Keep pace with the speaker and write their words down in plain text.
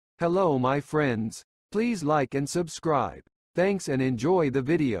Hello my friends. Please like and subscribe. Thanks and enjoy the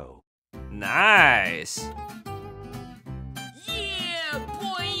video. Nice. Yeah,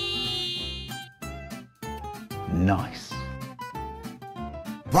 boy! Nice.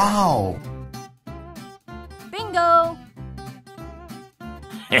 Wow! Bingo!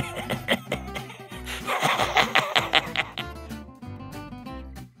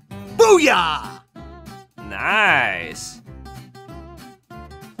 Booyah! Nice.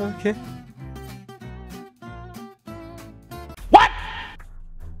 Okay. What?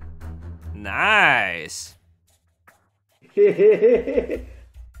 Nice.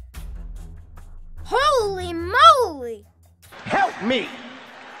 Holy moly! Help me!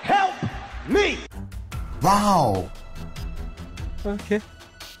 Help me! Wow! Okay.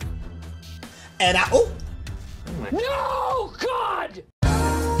 And I... Oh! No, God!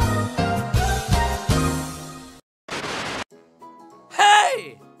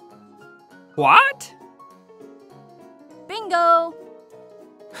 Hey! What? Bingo!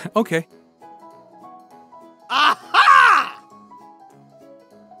 Okay. Aha!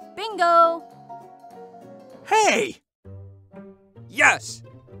 Bingo! Hey! Yes.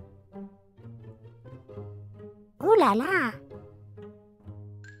 Ooh la la!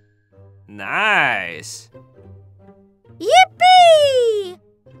 Nice. Yippee!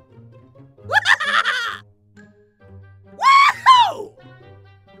 Woohoo!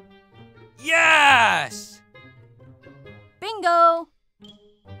 Yes. Bingo!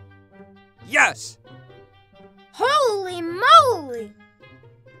 Yes. Holy moly!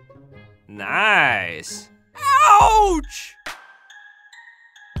 Nice. Ouch!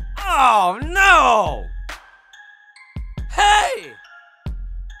 Oh no! Hey!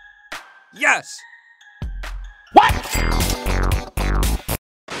 Yes. What?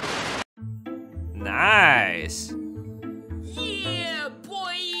 Nice. Yeah,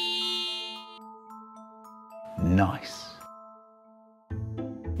 boy! Nice.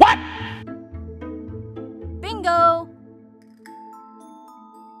 What? Bingo!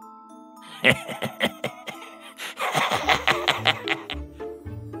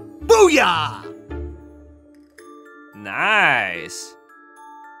 Booyah! Nice.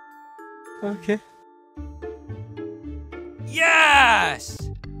 Okay. Yes.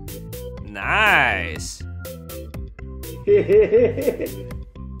 Nice.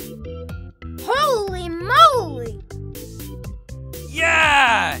 Holy moly!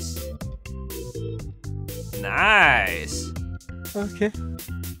 Yes. Nice. Okay.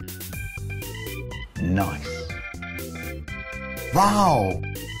 Nice. Wow!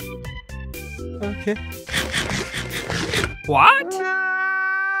 Okay. What?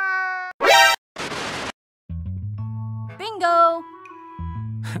 Bingo!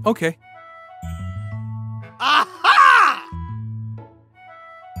 Okay. Aha!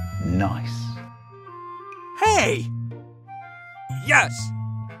 Nice. Hey. Yes.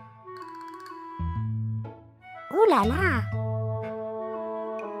 Ooh la la!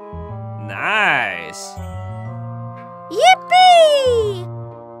 Nice. Yippee!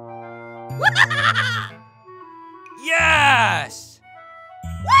 Yes.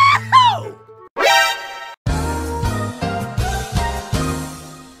 Woohoo!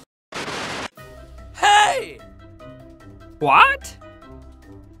 Hey. What?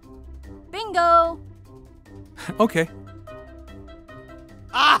 Bingo! Okay.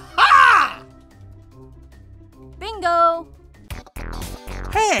 Aha! Bingo!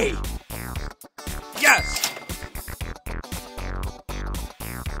 Hey! Yes.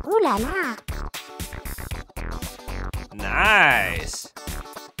 Ooh la la! Nice.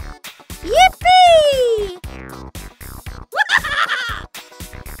 Yippee!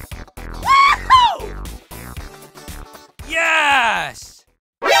 Woohoo! Yes.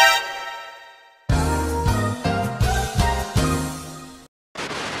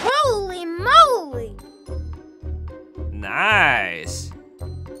 Holy moly! Nice.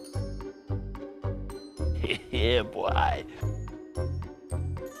 Yeah, boy.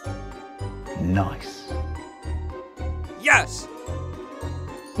 Nice. Yes.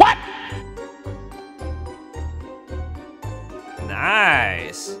 What?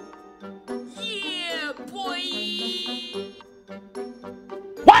 Nice. Yeah, boy!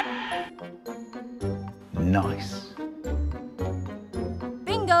 What? Nice.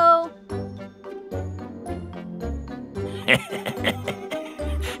 Bingo!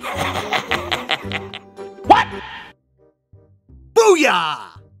 What?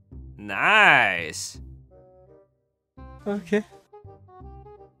 Booyah! Nice. Okay.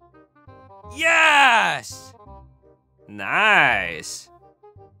 Yes. Nice.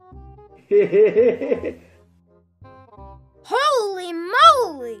 Holy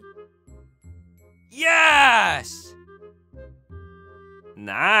moly! Yes!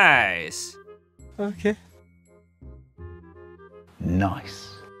 Nice. Okay. Nice.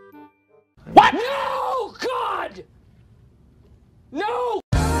 What? No, God! No!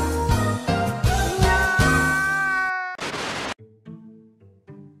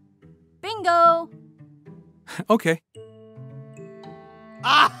 Bingo. Okay.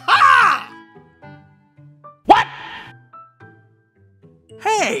 Aha! What?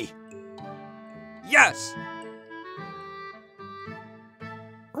 Hey! Yes!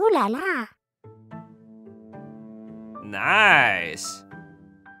 Ooh la la. Nice.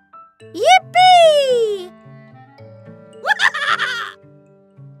 Yippee!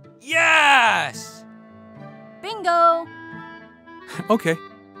 Yes! Bingo. Okay.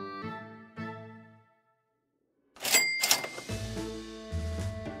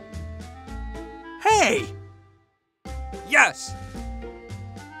 Hey! Yes!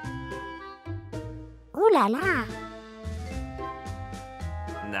 Ooh la la.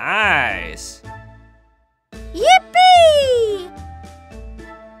 Nice. Yippee!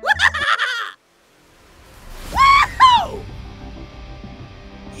 Woohoo!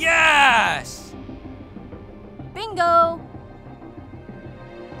 Yes! Bingo.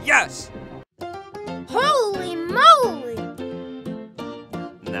 Yes! Holy moly!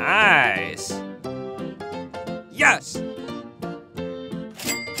 Nice. Yes!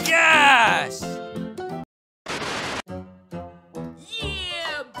 Yes!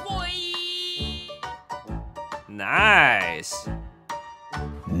 Yeah, boy! Nice.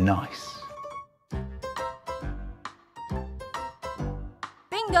 Nice.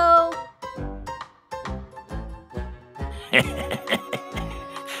 Bingo.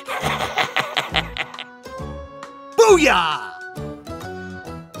 Booyah!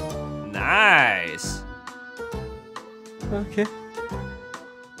 Nice. Okay.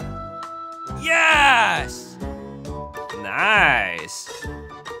 Yes! Nice.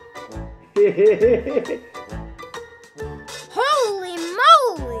 Holy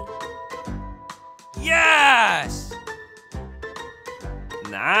moly! Yes!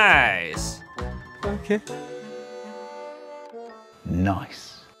 Nice. Okay.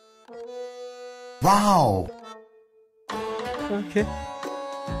 Nice. Wow. Okay.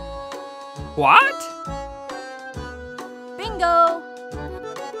 What? Bingo.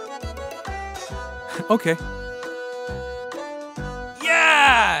 Okay.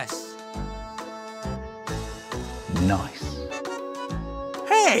 Yes! Nice.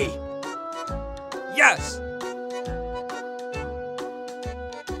 Hey! Yes!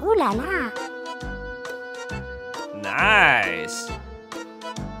 Ooh la la. Nice.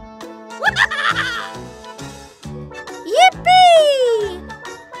 Yippee!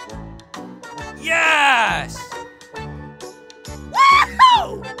 Yes!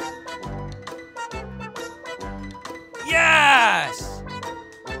 Woohoo! Yes!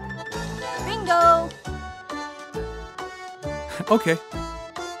 Bingo. Okay.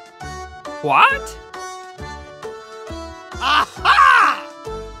 What? Aha!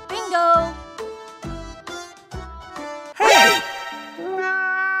 Bingo. Hey!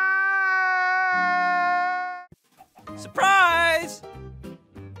 Surprise!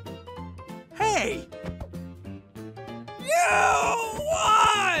 Hey! You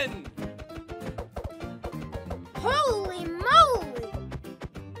won! Holy moly!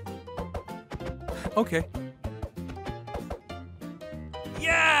 Okay.